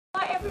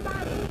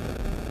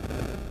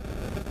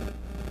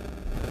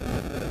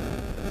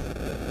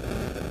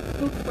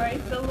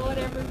Praise the Lord,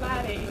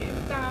 everybody.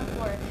 It's time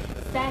for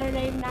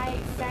Saturday night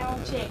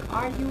sound check.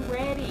 Are you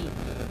ready?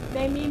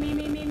 Say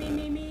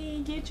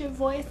me. Get your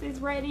voices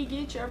ready.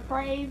 Get your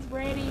praise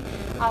ready.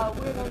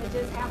 We're going to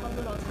just have a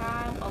little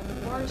time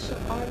of worship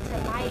on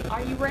tonight.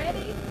 Are you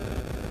ready?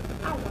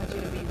 I want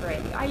you to be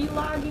ready. Are you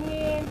logging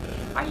in?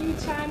 Are you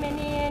chiming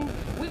in?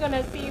 We're going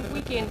to see if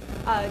we can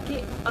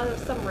get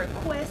some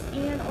requests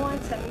in on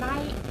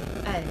tonight.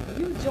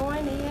 You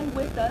join in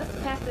with us.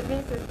 Pastor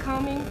Vince is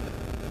coming.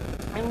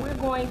 And we're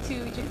going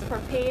to just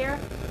prepare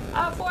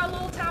for a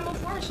little time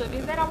of worship.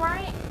 Is that all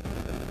right?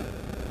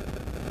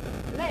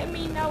 Let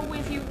me know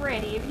if you're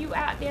ready. If you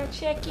out there,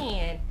 check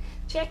in.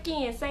 Check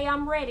in. Say,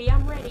 I'm ready.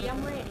 I'm ready.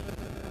 I'm ready.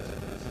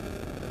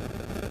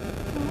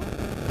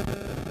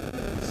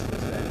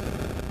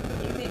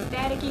 Is it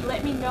staticky?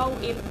 Let me know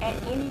if at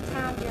any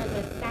time there's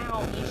a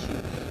sound issue.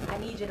 I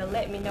need you to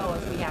let me know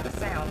if we have a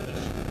sound issue.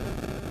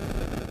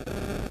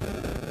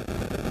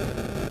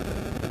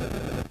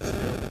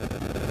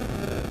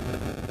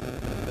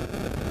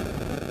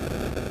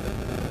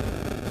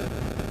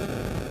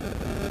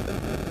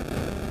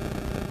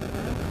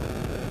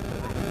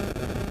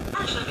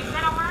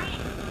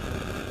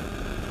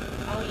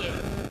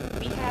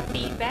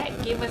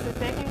 Give us a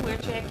second, we're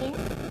checking.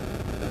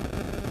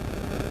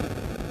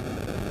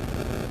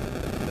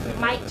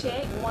 Mic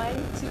check, 1,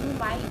 2,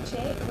 mic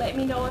check. Let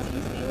me know if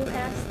you still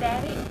have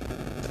static.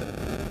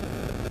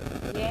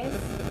 Yes.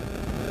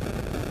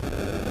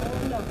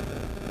 Oh no.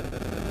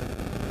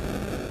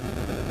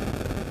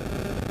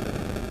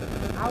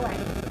 All right.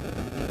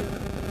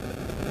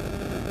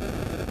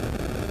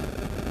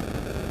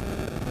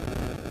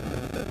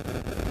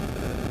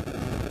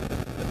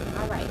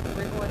 All right,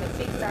 we're going to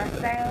fix our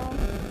sound.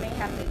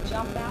 Have to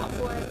jump out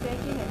for a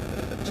second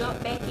and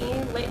jump back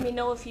in. Let me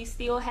know if you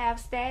still have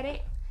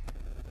static.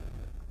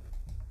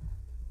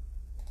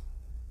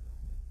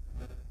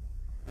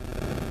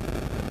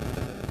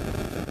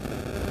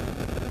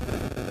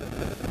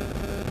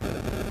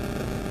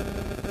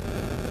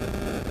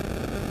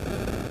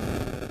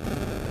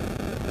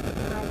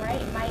 All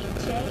right, mic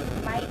check,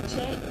 mic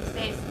check. It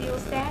says still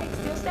static,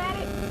 still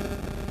static.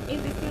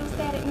 Is it still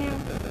static now?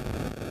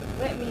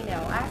 Let me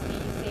know. I see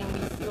you saying we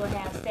still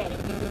have static.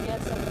 We've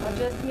done some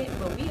adjustment,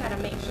 but we gotta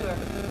make sure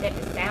that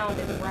the sound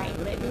is right.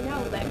 Let me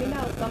know. Let me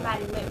know.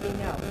 Somebody let me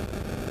know.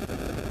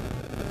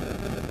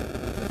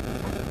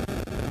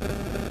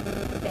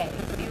 Static.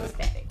 Still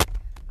static.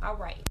 All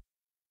right.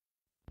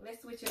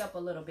 Let's switch it up a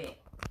little bit.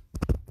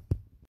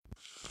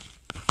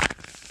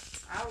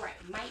 All right.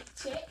 Mic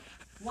check.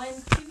 1,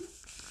 2.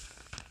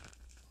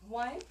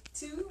 1,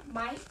 2.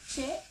 Mic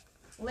check.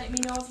 Let me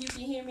know if you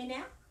can hear me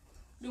now.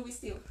 Do we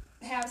still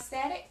have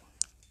static?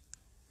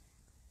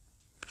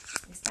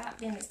 It stopped,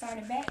 then it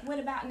started back. What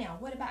about now?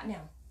 What about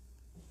now?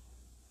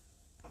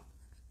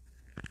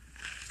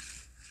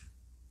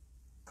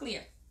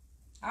 Clear.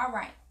 All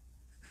right.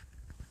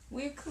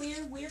 We're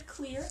clear. We're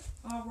clear.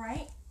 All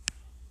right.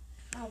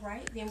 All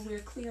right. Then we're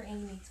clear,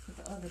 and you need to put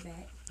the other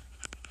back.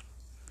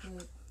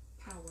 Good.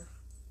 Power.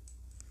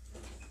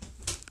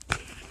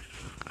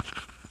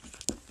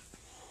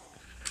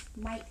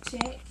 Mic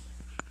check.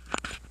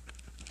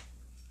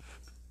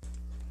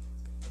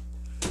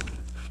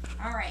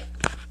 All right.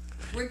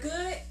 We're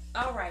good?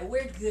 All right,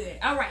 we're good.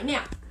 All right,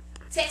 now,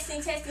 testing.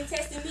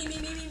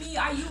 Me.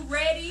 Are you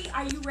ready?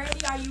 Are you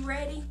ready? Are you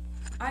ready?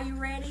 Are you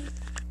ready?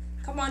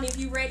 Come on, if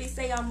you're ready,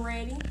 say I'm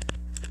ready.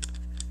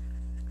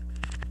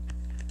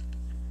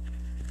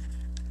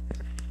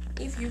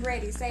 If you're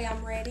ready, say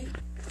I'm ready.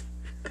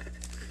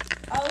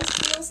 Oh, it's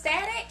still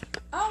static?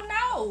 Oh,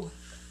 no.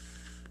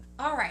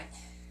 All right.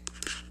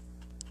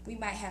 We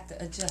might have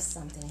to adjust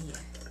something here.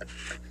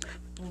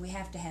 And we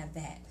have to have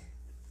that.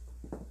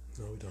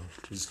 No, we don't.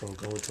 We're just going to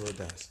go until it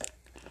dies.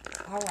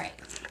 All right.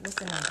 What's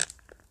the number?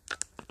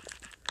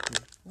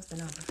 What's the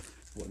number?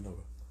 What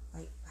number?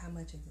 Like, how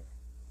much is it?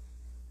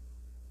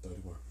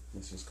 31.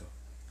 Let's just go.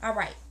 All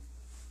right.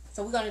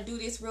 So we're going to do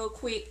this real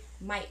quick.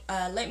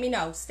 Let me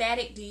know.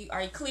 Static,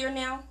 are you clear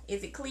now?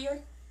 Is it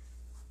clear?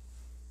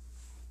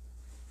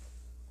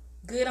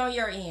 Good on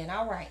your end.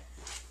 All right.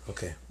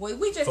 Okay. Well,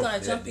 we're just going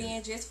to jump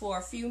in just for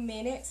a few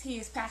minutes.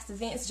 Here's Pastor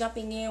Vince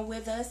jumping in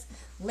with us.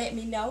 Let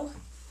me know.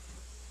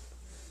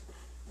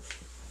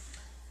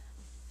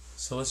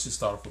 So let's just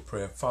start off with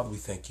prayer. Father, we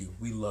thank you.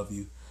 We love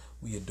you.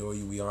 We adore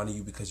you. We honor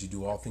you because you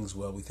do all things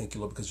well. We thank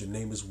you, Lord, because your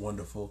name is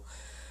wonderful.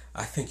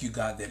 I thank you,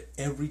 God, that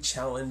every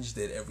challenge,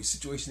 that every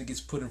situation that gets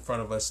put in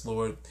front of us,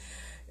 Lord,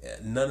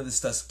 none of this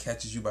stuff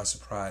catches you by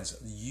surprise.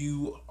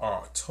 You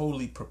are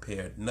totally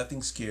prepared.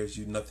 Nothing scares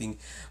you. Nothing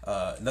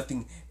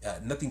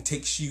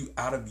takes you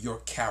out of your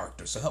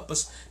character. So help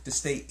us to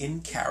stay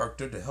in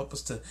character, to help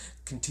us to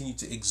continue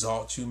to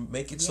exalt you.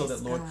 Make it so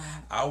that, Lord,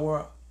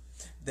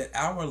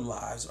 our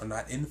lives are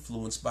not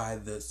influenced by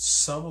the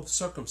sum of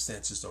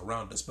circumstances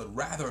around us, but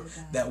rather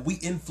that we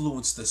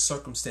influence the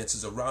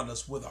circumstances around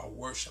us with our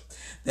worship.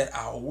 That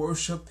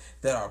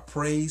our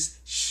praise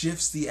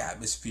shifts the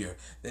atmosphere.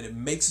 That it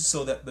makes it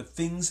so that the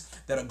things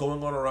that are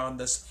going on around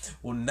us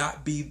will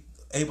not be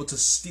able to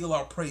steal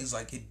our praise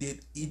like it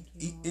did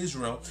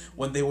Israel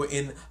when they were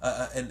in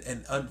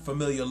an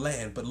unfamiliar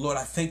land. But Lord,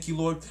 I thank you,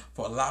 Lord,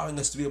 for allowing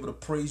us to be able to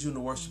praise you and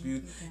to worship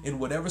you in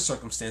whatever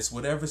circumstance,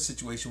 whatever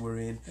situation we're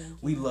in.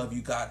 We love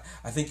you, God.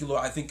 I thank you,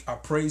 Lord. I think our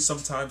praise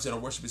sometimes in our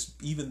worship is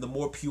even the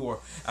more pure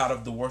out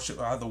of the worship,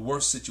 out of the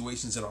worst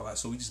situations and all that.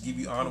 So we just give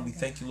you honor. We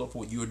thank you, Lord, for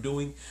what you are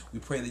doing. We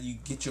pray that you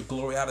get your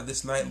glory out of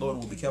this night, Lord,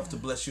 and we'll be careful to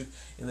bless you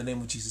in the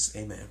name of Jesus.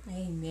 Amen.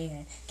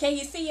 Amen. Can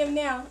you see him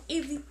now?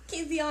 Is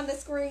he on the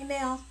screen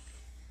now?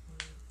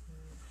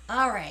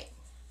 All right.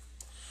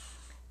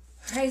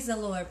 Praise the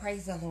Lord.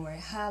 Praise the Lord.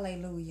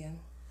 Hallelujah.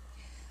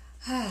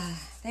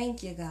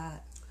 Thank you, God.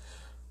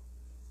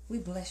 We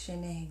bless your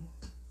name.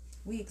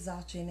 We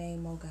exalt your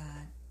name, oh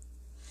God.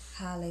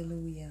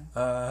 Hallelujah.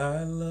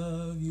 I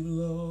love you,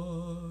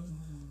 Lord,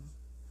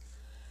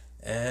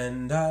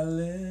 and I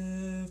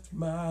lift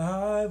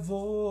my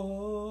voice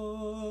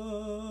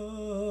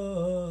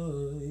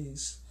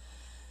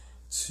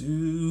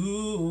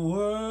to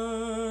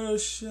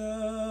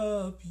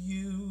worship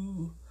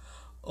you,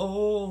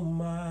 oh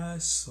my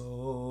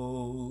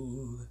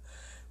soul.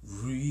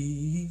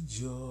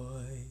 Rejoice,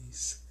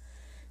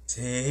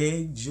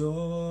 take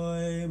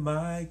joy,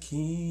 my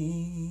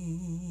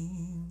King,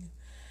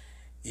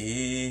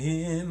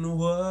 in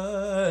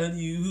what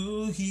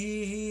you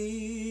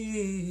hear.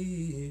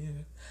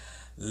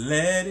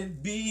 Let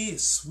it be a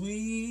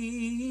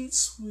sweet,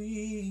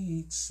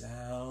 sweet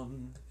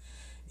sound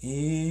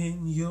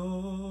in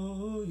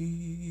your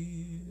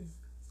ear.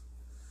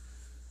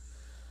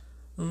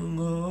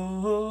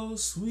 Oh,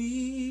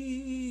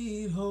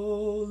 sweet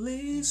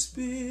Holy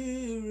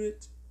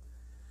Spirit,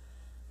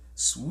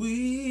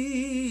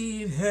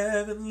 sweet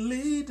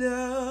heavenly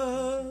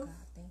dove,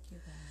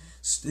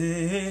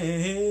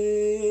 stay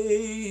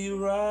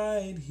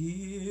right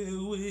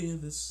here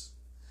with us,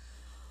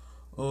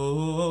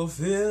 oh,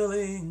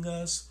 filling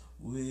us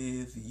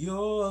with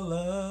your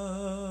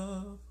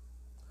love.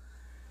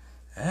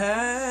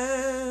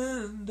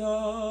 And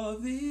all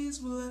these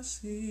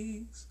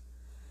blessings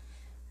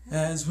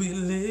as we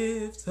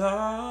lift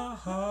our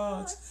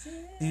hearts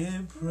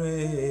in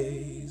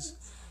praise,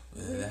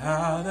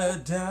 without a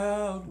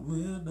doubt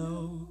we'll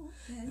know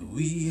that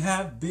we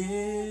have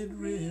been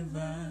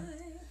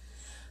revived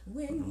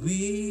when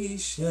we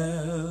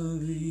shall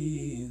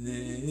leave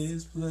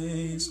this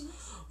place.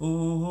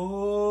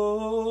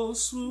 Oh,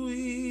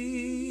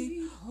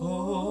 sweet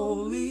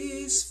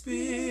Holy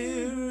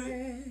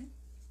Spirit,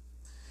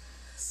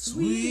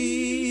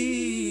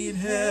 sweet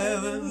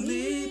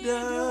heavenly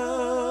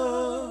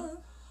dove,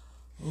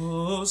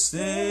 oh,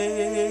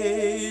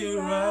 stay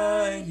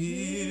right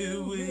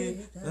here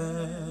with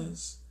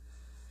us,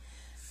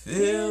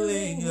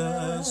 filling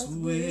us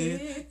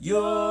with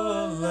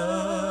your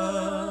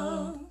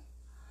love.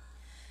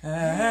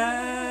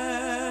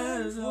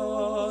 And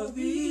all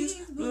these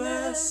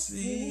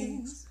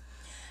blessings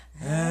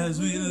as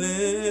we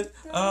lift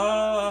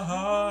our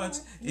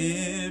hearts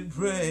in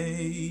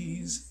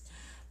praise,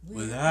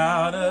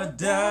 without a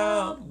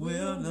doubt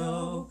we'll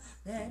know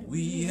that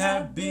we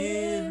have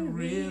been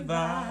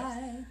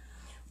revived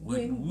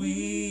when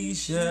we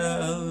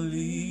shall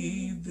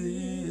leave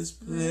this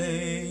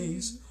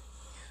place.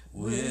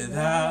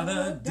 Without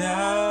a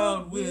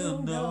doubt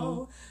we'll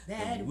know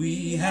that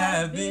we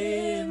have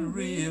been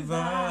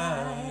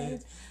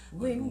revived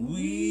when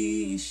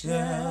we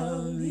shall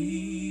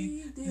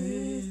leave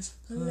this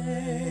place.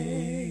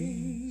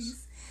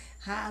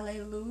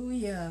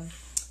 Hallelujah.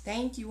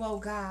 Thank you, oh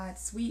God,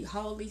 sweet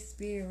Holy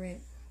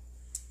Spirit.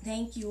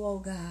 Thank you, oh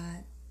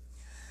God.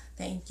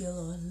 Thank you,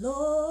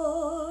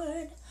 Lord.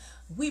 Lord,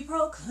 we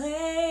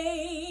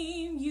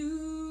proclaim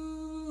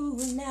you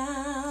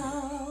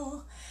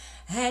now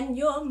and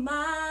your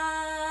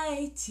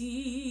mighty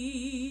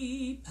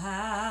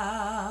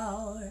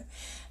power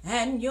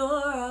and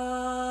your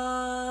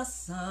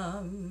awesome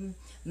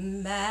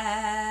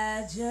majesty.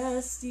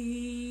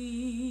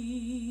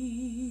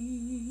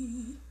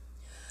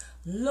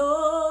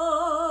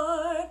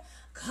 Lord,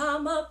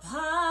 come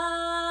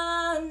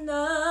upon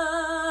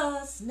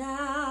us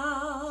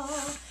now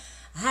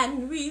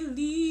and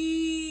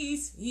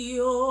release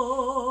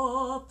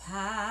your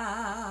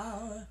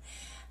power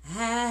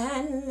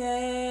and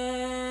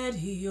let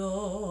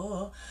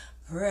your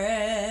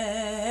presence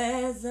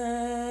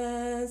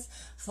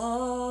fall.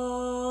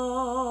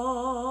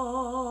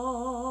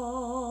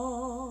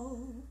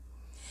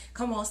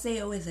 Come on, say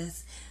it with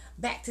us.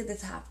 Back to the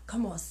top.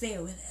 Come on, say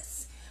it with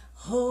us.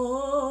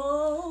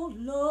 Oh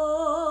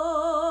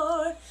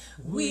Lord,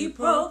 we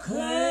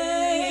proclaim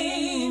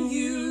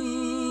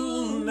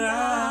you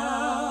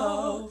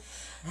now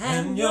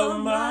and your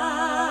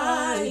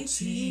mighty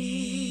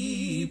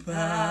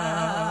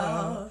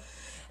power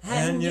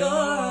and your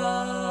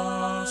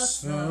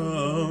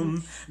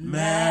awesome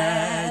majesty.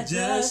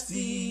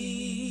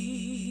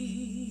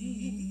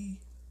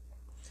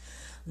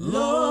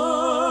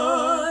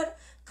 Lord,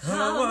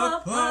 come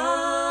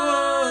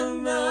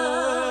upon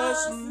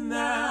us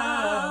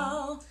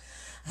now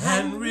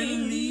and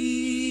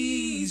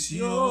release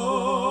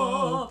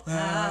your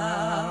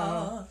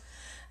power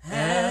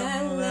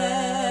and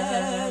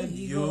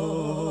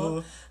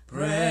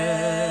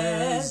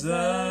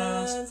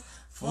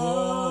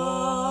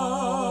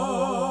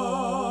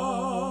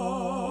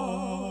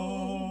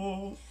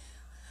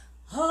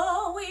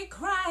Oh, we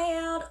cry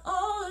out,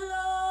 oh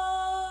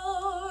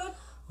Lord,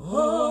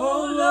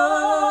 Oh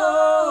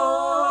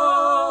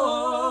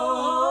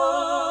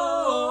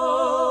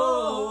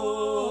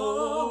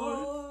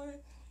Lord.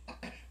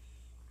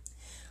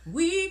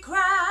 We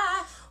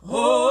cry,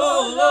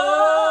 Oh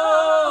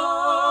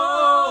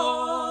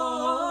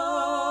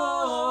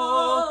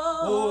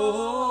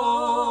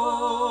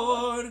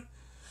Lord.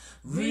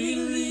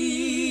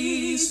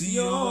 Release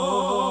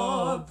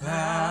your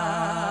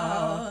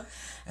power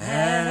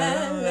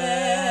and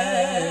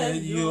let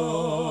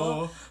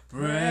your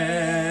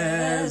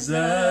presence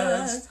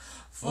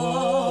fall.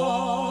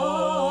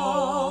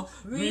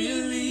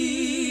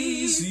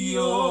 Release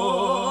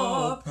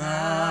your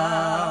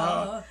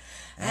power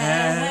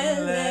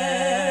and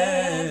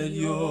let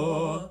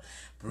your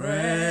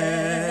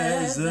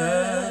presence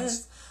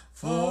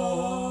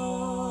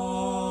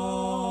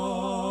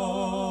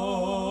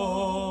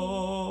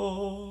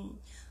fall.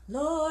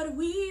 Lord,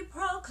 we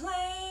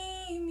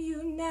proclaim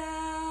you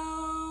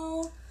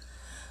now.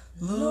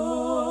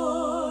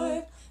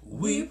 Lord,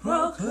 we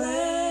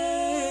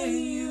proclaim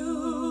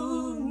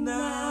you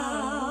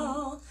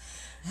now,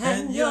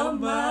 and your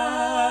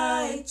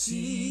mighty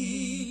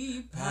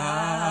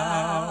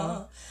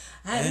power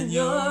and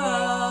your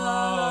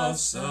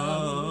awesome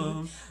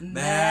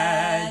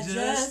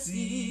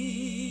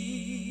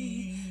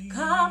majesty.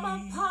 Come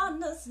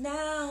upon us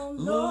now,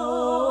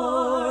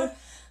 Lord,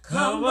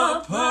 come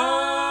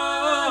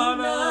upon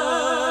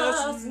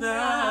us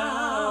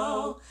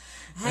now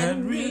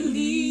and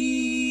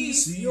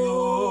release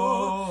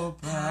your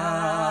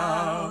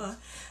power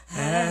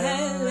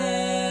and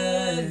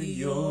let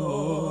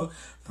your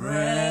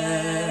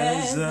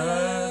presence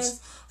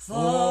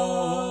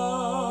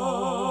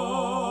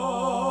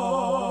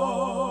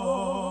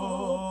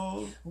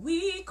fall.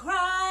 We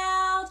cry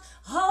out,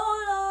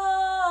 oh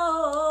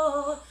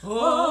Lord,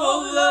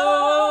 Oh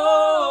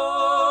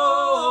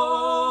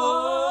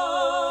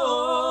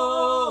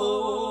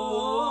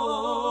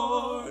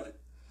Lord.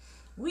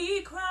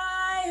 we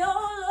cry,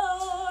 oh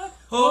Lord,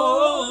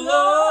 Oh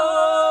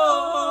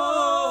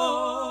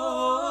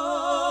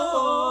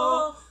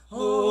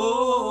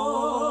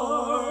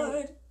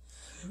Lord,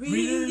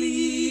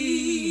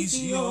 release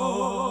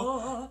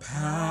your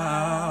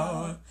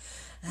power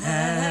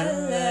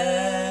and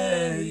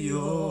let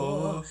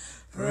your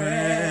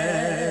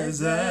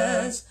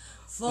presence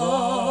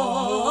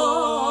fall.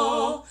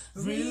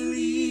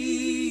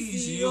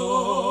 Release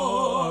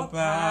your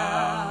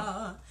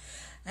power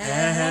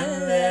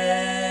and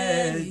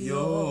let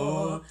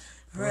your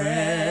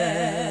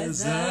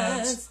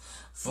presence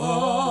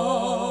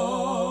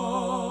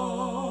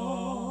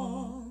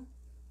fall.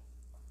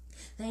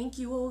 Thank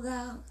you, oh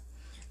God.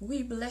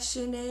 We bless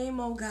your name,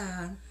 oh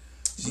God.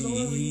 Glory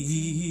to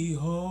you.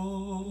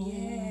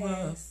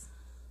 Jehovah, Yes.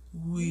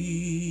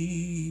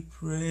 we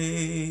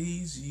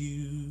praise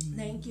you.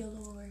 Thank you,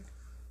 Lord.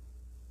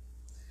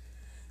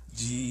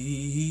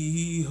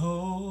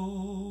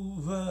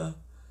 Jehovah,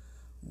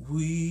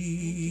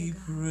 we Thank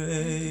you, God.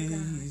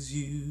 praise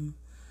you.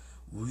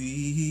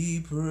 We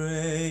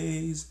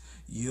praise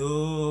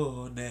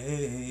your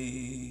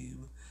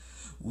name.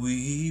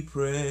 We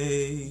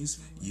praise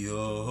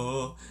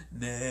your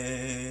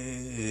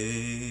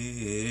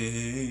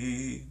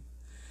name.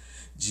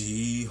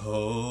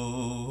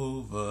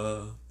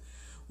 Jehovah,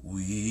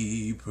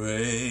 we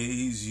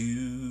praise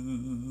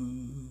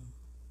you.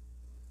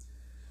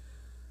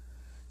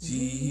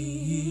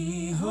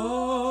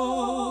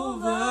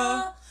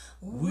 Jehovah,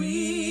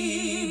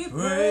 we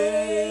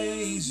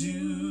praise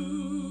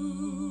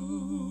you.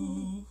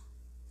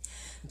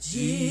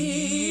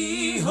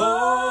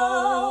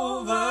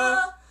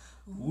 Jehovah,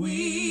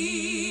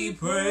 we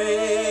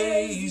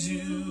praise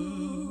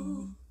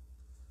you.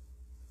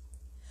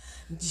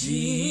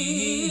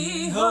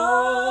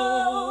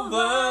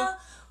 Jehovah,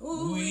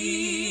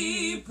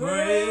 we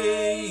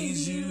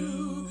praise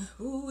you.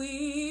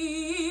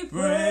 We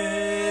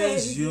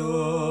Praise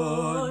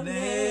your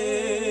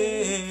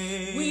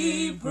name.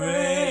 We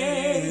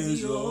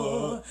praise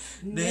your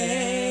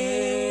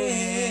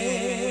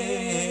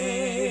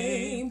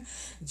name.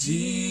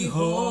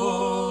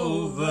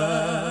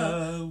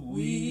 Jehovah,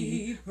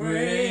 we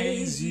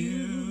praise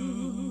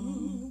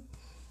you.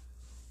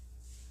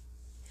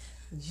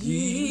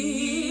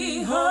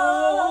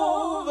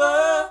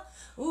 Jehovah,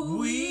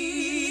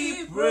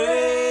 we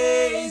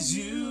praise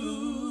you.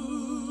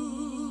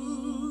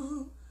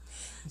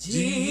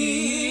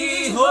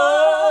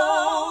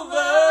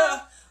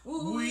 Jehovah,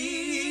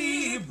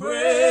 we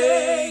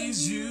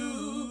praise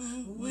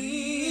you.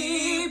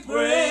 We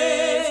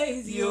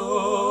praise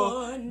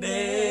your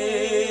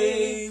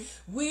name.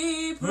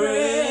 We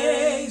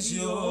praise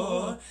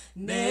your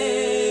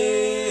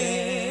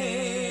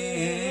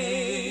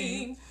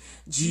name.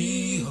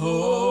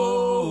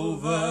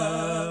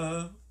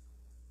 Jehovah,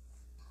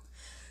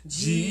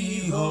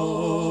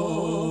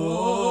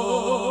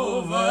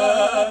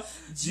 Jehovah,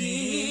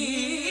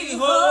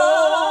 Jehovah,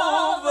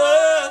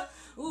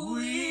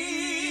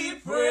 we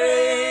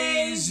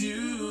praise you.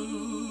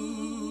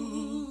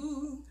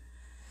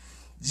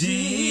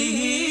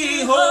 Jehovah,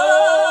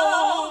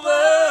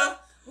 Jehovah,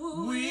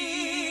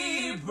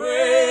 we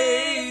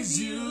praise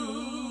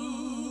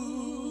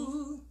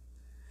you.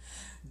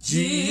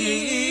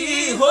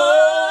 Jehovah,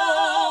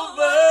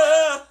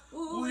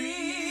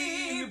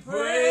 we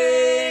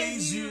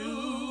praise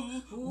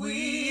you.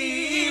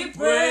 We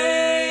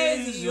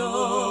praise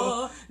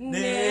your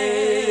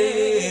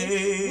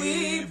name.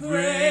 We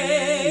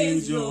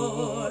praise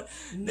your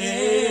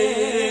name.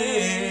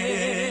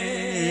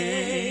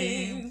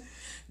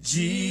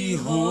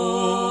 Jehovah,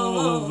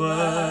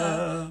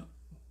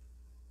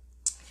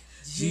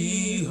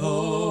 Jehovah,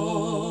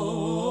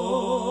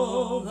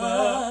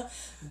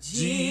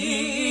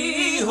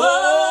 Jehovah,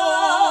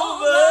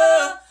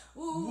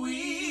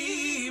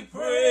 we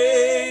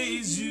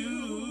praise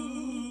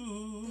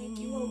you. Thank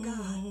you, oh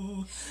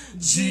God.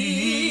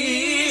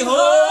 Jehovah,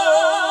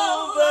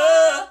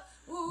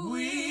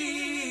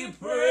 we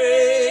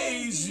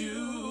praise you.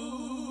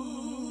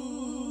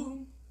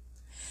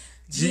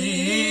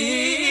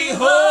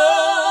 Jehovah,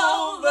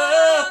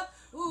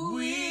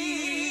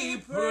 we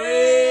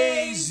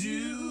praise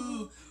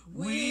you.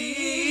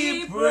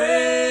 We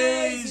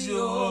praise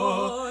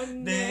your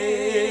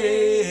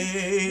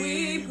name.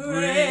 We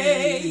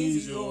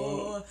praise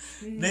your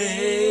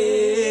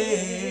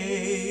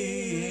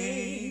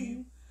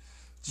name.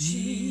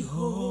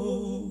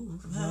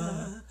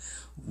 Jehovah,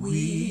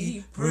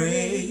 we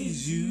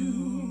praise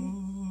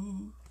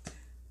you.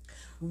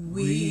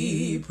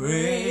 We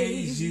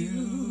praise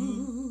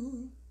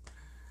you.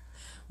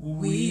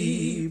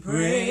 We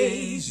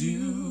praise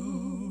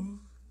you.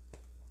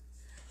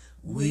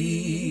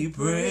 We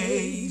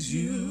praise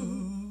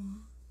you.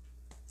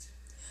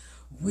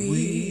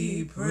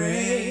 We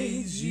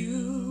praise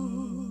you.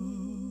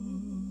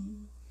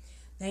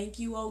 Thank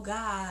you, oh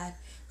God.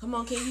 Come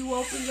on, can you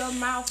open your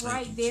mouth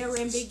right there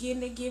and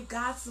begin to give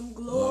God some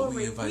glory? Lord,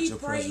 we invite your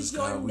presence, praise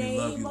your God. name, We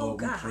love you, oh Lord.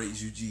 God. We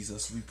praise you,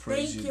 Jesus. We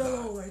praise Thank you, you,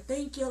 God. Lord.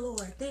 Thank you,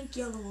 Lord. Thank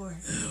you, Lord.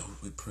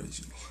 We praise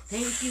you, Lord.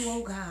 Thank you,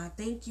 oh God.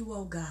 Thank you,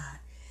 oh God.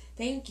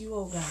 Thank you,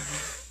 oh God.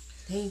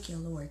 Thank you,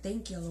 Lord.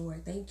 Thank you,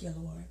 Lord. Thank you,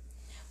 Lord.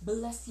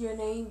 Bless your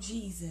name,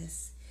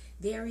 Jesus.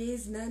 There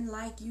is none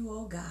like you,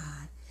 oh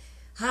God.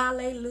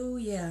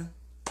 Hallelujah.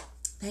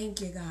 Thank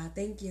you, God.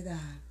 Thank you,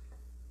 God.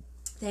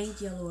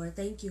 Thank you, Lord.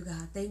 Thank you,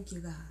 God. Thank you,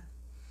 God.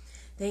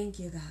 Thank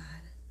you, God.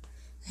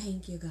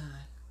 Thank you,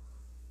 God.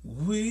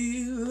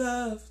 We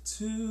love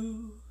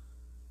to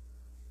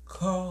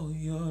call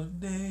your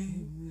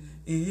name.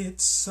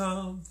 It's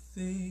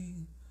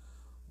something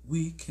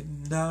we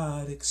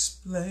cannot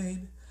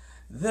explain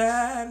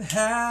that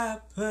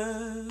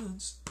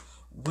happens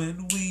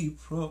when we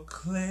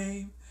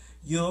proclaim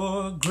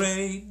your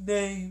great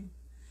name.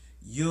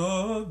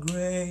 Your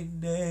great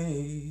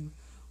name.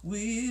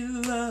 We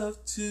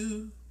love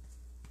to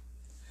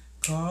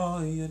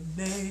call your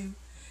name.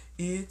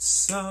 It's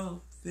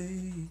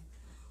something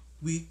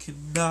we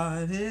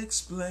cannot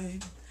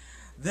explain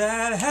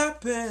that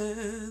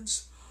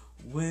happens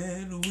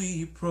when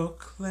we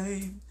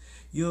proclaim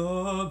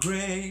your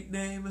great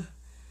name.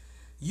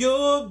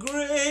 Your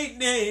great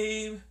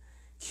name,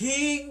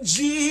 King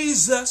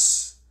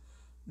Jesus.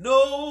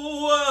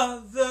 No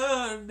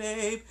other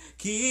name,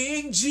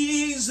 King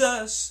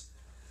Jesus.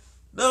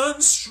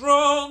 None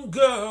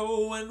stronger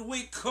when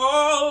we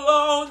call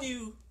on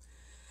you.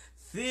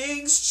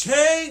 Things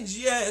change,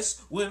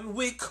 yes, when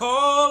we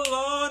call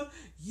on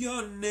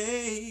your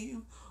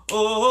name.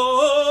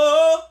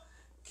 Oh,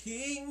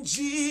 King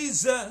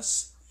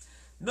Jesus.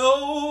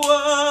 No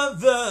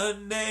other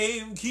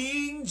name,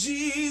 King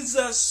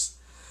Jesus.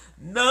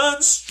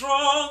 None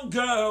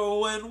stronger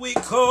when we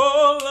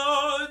call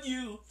on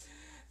you.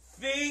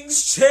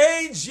 Things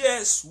change,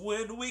 yes,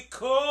 when we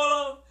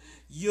call on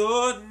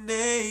your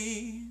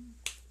name.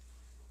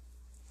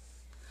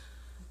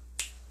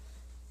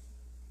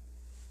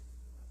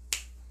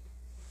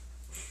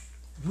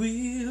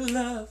 We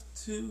love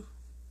to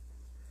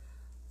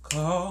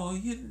call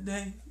your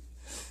name.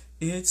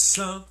 It's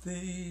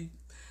something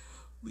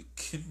we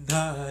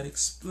cannot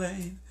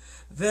explain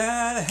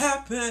that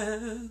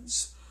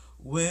happens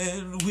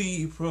when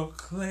we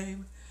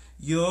proclaim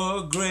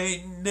your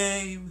great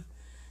name.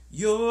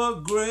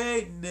 Your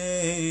great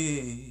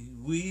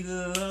name. We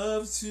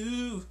love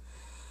to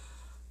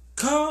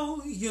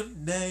call your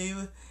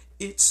name.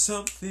 It's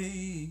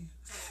something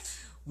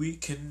we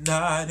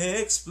cannot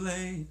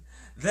explain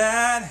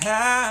that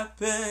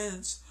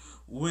happens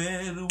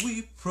when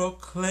we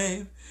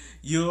proclaim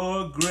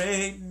your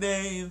great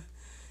name.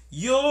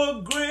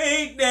 Your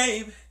great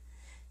name,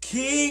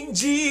 King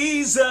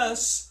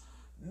Jesus.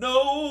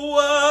 No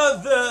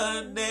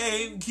other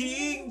name,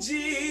 King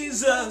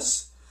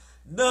Jesus.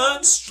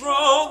 None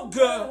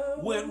stronger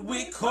when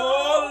we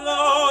call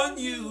on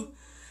you.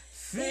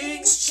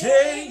 Things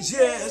change,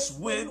 yes,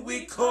 when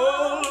we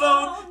call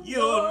on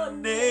your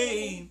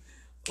name.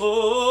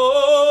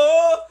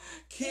 Oh,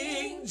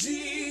 King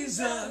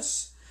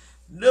Jesus.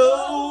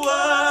 No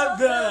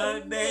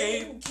other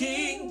name,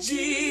 King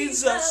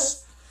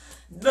Jesus.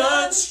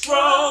 None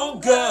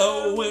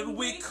stronger when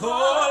we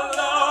call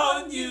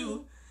on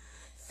you.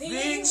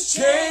 Things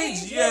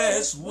change,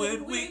 yes,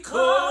 when we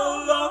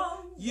call on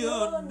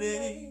your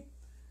name.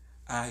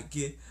 I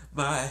get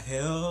my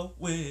help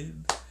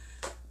when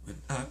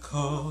I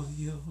call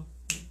your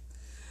name.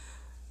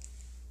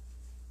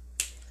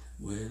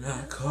 When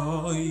I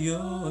call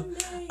your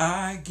name,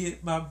 I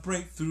get my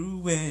breakthrough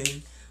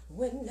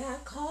when I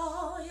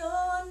call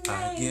your name,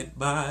 I get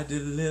my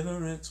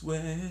deliverance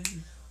when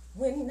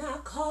I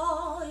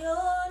call your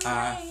name,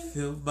 I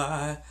feel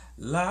my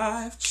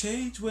life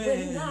change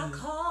when I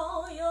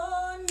call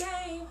your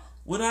name,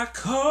 when I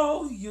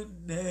call your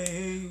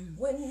name,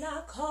 when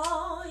I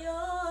call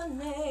your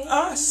name,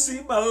 I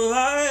see my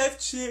life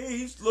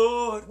change,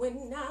 Lord.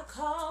 when I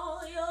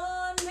call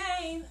your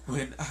name,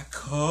 When I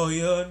call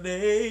your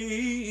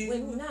name,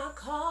 when I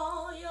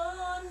call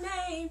your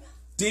name,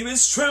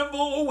 demons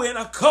tremble when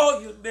I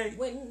call your name.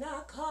 when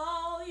I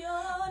call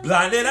your name,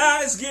 Blinded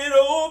eyes get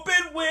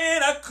open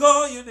when I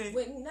call your name.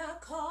 when I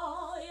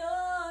call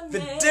your The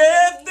name,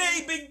 deaf,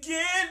 they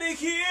begin to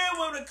hear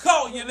when we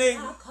call your name.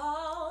 I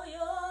call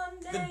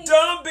your The name,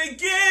 dumb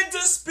begin to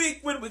speak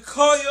when we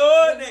call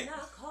your name. when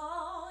I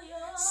call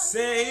your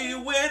Say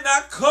name, when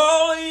I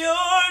call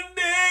your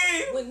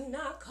name. when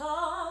I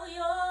call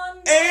your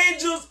name,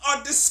 Angels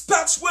are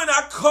dispatched when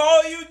I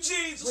call you,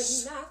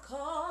 Jesus. when I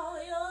call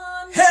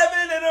your name,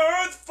 Heaven and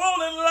earth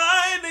fall in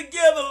line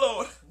together,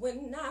 Lord.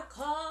 when I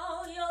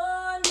call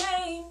your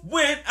name,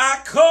 When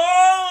I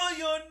call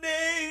your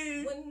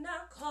name. when I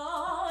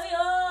call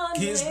your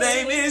name, His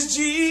name is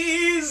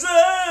Jesus.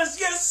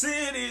 Yes,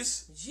 it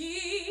is.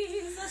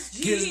 Jesus,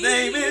 His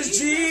name is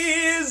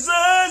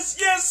Jesus.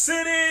 Yes,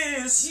 it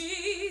is.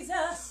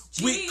 Jesus,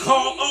 We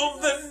call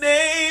on the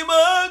name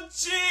of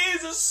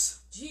Jesus.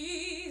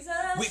 Jesus,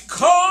 We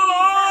call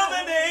on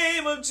the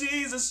name of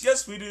Jesus.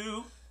 Yes, we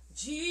do.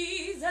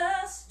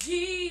 Jesus,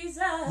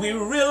 Jesus, We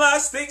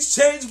realize things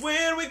change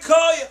when we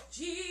call you.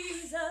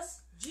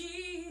 Jesus,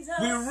 Jesus,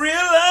 We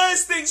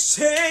realize things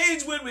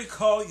change when we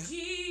call you.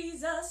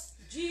 Jesus,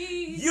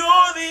 Jesus,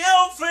 You're the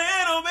Alpha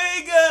and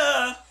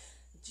Omega.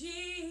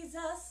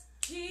 Jesus,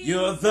 Jesus,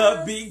 You're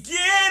the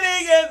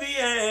beginning and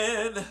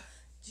the end.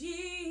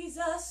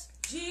 Jesus,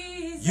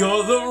 Jesus,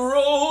 You're the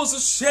Rose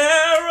of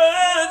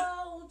Sharon.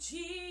 oh,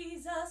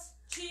 Jesus,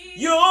 Jesus,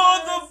 You're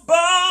the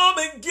balm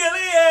in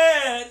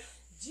Gilead.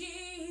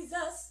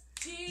 Jesus,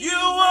 Jesus, You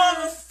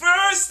are the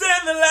first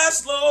and the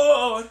last,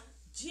 Lord.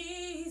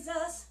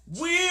 Jesus,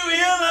 We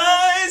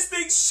realize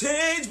things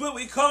change when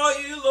we call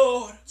you,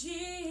 Lord.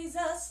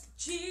 Jesus,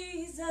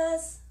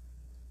 Jesus,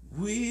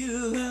 We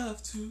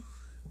love to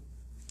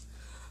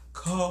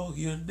call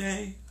your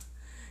name.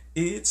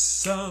 It's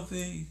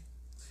something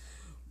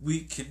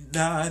we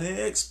cannot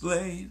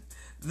explain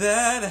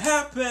that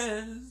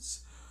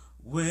happens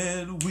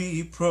when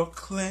we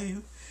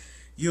proclaim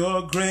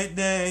your great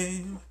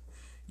name,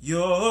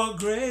 your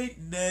great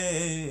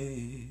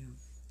name.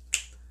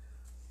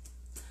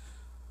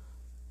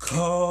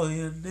 Call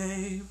your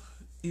name.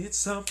 It's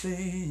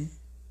something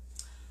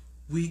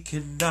we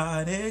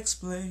cannot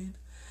explain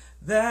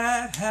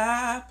that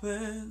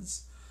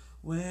happens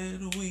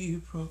when we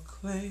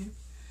proclaim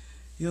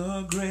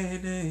your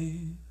great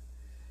name,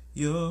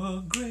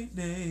 your great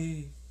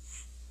name.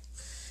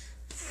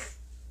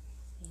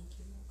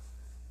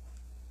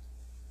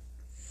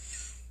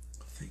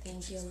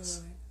 Thank you, Lord.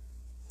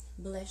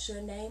 Bless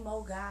your name,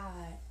 oh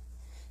God.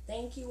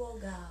 Thank you, oh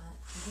God.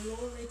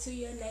 Glory to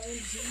your name,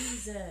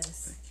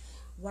 Jesus.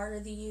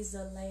 Worthy is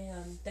the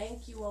Lamb.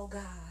 Thank you, oh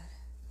God.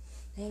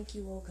 Thank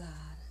you, oh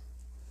God.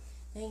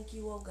 Thank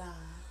you, oh God.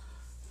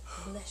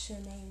 Bless your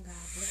name, God.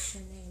 Bless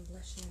your name.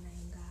 Bless your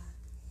name, God.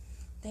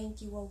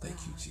 Thank you, oh God.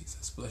 Thank you,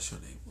 Jesus. Bless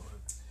your name, Lord.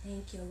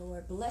 Thank you,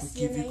 Lord. Bless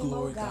We your give you name,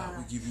 glory, oh God.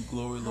 God. We give you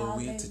glory, Lord.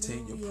 We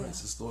entertain your Hallelujah.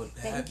 presence, Lord.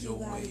 Thank Have you, your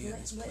God. way in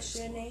this Bless place,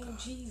 your Lord name, God.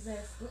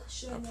 Jesus.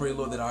 Bless your I name, pray,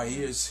 Lord, that oh our God.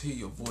 ears hear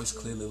your voice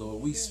clearly,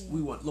 Lord.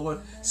 We want, Lord,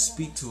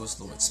 speak to us,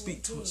 Lord.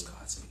 Speak to us,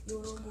 God. Speak to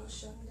us,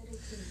 God.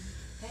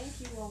 Thank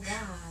you, oh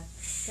God.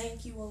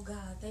 Thank you, oh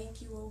God.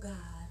 Thank you, oh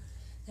God.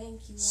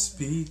 Thank you, oh God.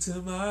 Speak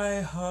to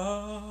my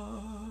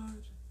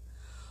heart,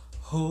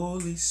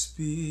 Holy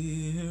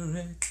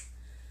Spirit.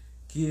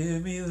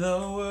 Give me the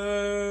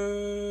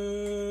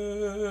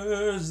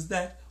words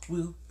that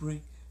will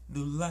bring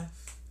new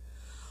life.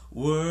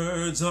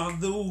 Words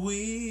on the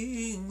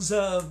wings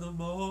of the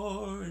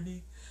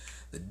morning.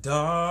 The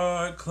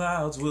dark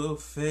clouds will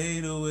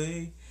fade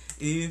away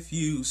if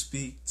you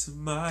speak to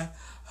my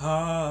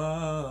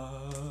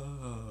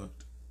heart.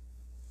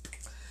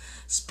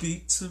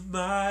 Speak to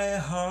my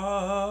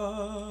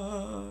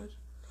heart,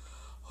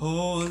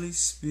 Holy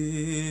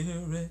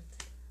Spirit.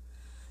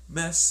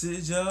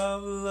 Message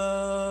of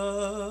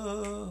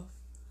love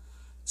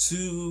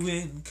to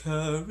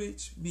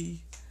encourage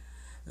me,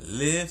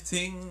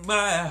 lifting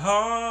my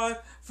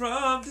heart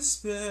from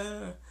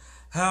despair.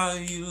 How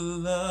you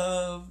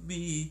love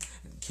me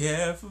and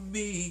care for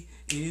me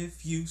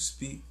if you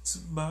speak to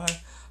my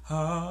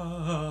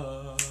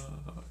heart.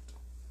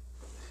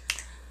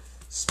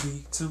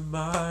 Speak to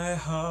my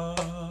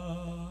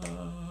heart.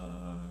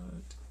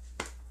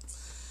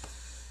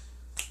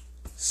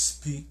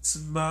 Speak to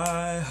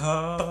my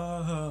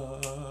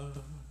heart.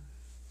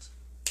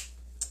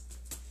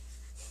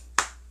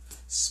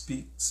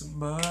 Speak to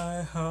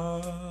my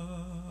heart.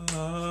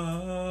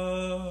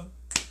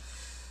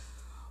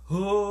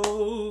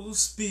 Oh,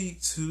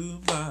 speak to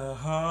my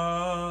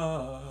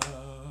heart.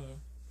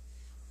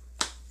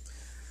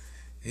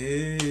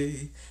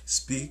 Hey,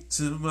 speak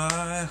to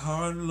my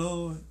heart,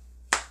 Lord.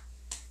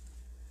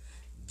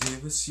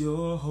 Give us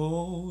your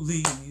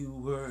holy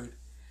word.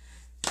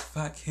 If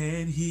I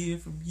can't hear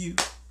from you,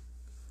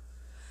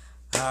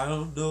 I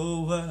don't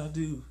know what I'll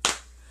do.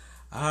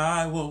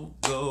 I won't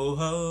go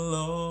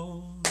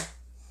alone.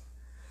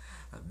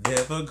 I'll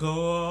never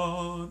go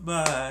on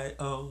my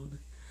own.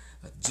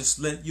 Just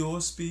let your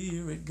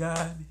spirit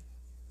guide me,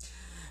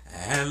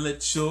 and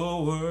let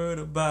your word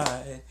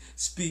abide.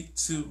 Speak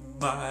to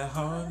my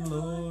heart,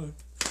 Lord.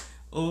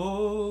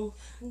 Oh,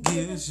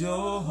 give us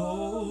your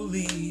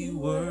holy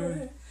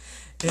word.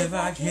 If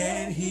I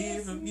can't hear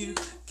from you,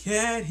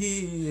 can't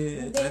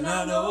hear, then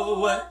I know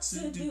what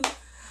to do.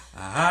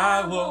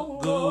 I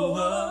won't go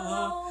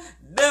alone.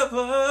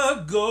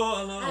 Never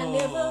go alone. I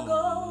never go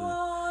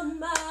on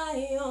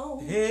my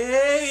own.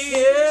 Hey,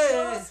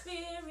 yeah. Your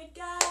spirit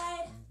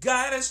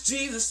guide us,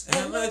 Jesus,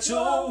 and let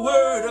your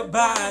word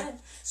abide.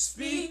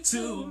 Speak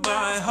to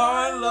my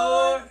heart,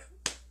 Lord.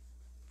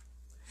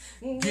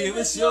 Give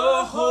us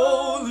your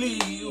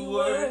holy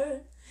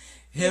word.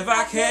 If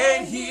I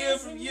can't hear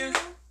from you,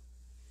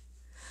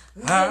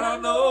 I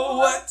don't know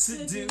what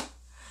to do.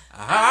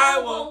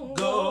 I won't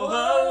go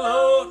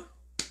alone.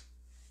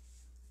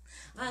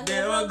 I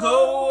never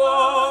go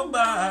on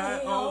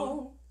my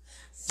own.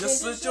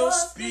 Just let your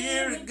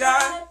spirit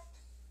guide,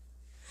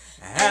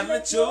 and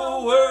let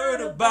your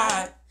word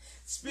abide.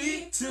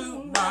 Speak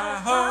to my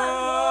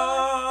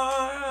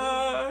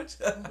heart.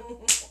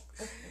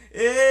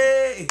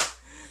 Hey,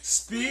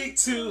 speak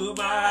to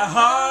my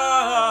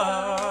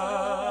heart.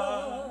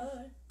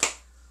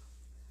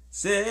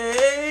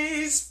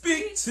 Say,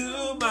 speak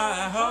to my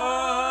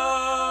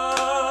heart.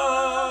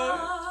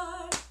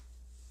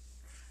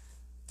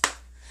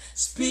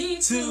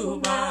 Speak to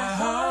my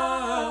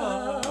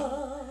heart.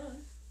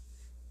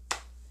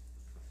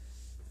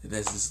 And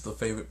this is the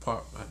favorite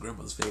part, my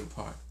grandmother's favorite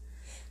part.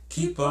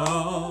 Keep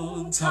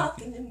on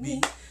talking to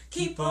me.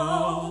 Keep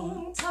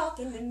on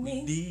talking to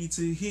me. We need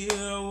to hear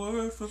a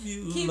word from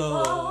you, Keep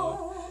Lord.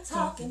 on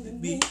talking to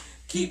me.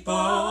 Keep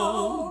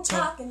on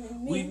talking to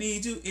me. We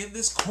need you in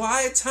this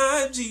quiet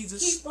time,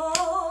 Jesus. Keep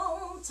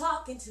on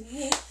talking to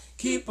me.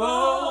 Keep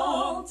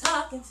on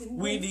talking to me.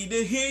 We need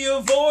to hear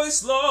your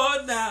voice,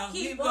 Lord, now.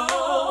 Keep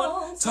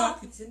on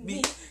talking to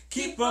me.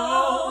 Keep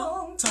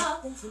on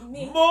talking to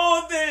me.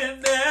 More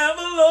than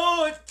ever,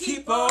 Lord.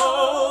 Keep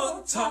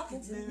on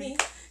talking to me.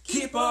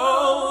 Keep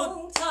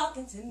on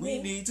talking to me. We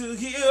need to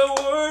hear a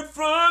word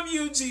from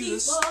you,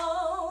 Jesus. Keep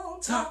on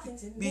talking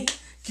to me.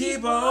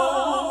 Keep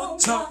on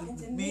talking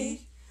to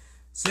me.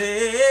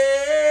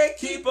 Say,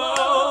 keep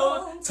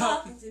on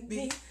talking to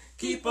me.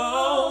 Keep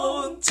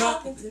on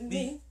talking to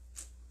me.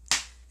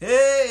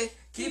 Hey,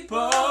 keep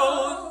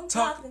on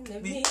talking to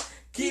me.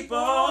 Keep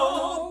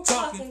on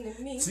talking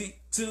to me. Speak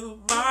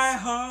to my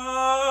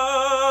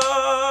heart.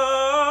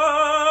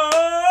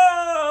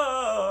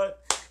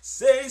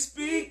 Say,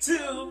 speak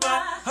to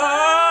my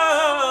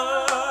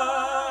heart.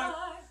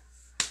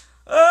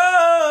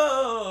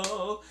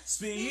 Oh,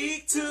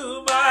 speak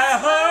to my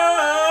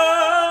heart.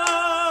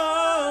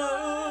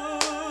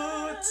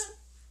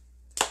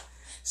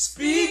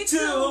 Speak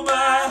to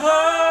my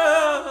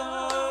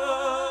heart.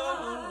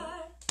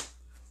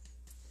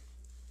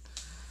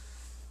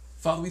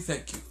 Father, we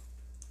thank you.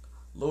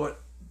 Lord,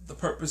 the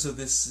purpose of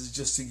this is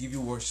just to give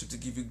you worship, to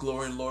give you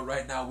glory. And Lord,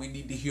 right now we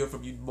need to hear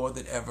from you more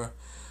than ever.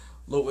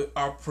 Lord,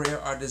 our prayer,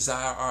 our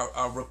desire,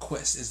 our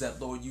request is that,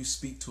 Lord, you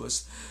speak to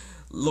us.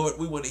 Lord,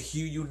 we want to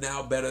hear you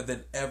now better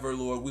than ever,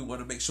 Lord. We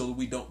want to make sure that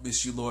we don't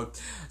miss you, Lord.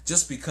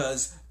 Just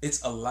because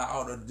it's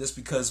allowed or just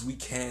because we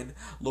can,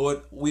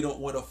 Lord, we don't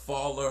want to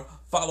follow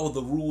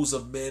the rules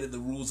of men and the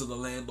rules of the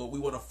land, Lord. We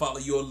want to follow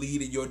your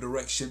lead and your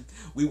direction.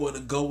 We want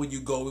to go when you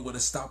go. We want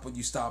to stop when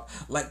you stop.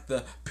 Like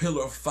the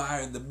pillar of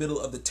fire in the middle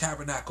of the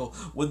tabernacle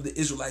when the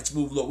Israelites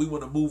move, Lord. We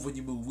want to move when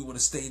you move. We want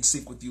to stay in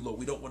sync with you, Lord.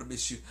 We don't want to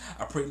miss you.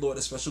 I pray, Lord,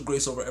 a special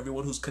grace over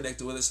everyone who's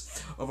connected with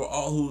us, over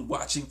all who's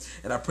watching.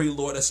 And I pray,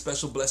 Lord, a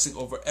special blessing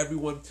over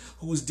everyone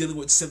who is dealing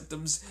with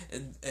symptoms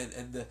and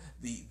the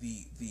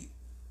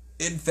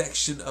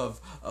infection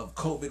of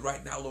COVID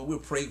right now, Lord. We're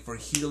praying for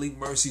healing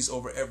mercies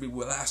over every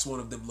last one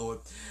of them, Lord.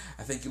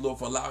 I thank you, Lord,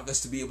 for allowing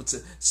us to be able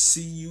to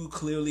see you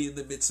clearly in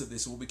the midst of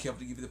this. And we'll be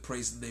careful to give you the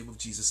praise in the name of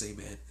Jesus.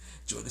 Amen.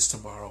 Join us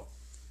tomorrow,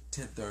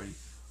 10:30.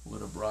 We're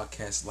going to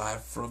broadcast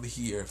live from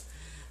here,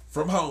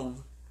 from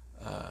home.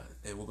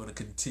 And we're going to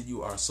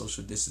continue our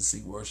social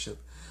distancing worship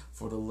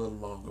for a little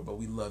longer. But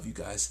we love you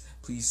guys.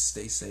 Please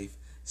stay safe.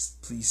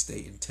 Please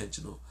stay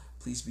intentional.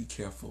 Please be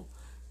careful.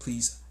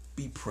 Please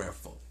be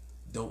prayerful.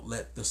 Don't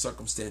let the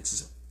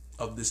circumstances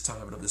of this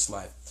time and of this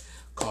life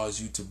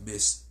cause you to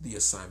miss the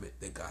assignment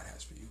that God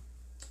has for you.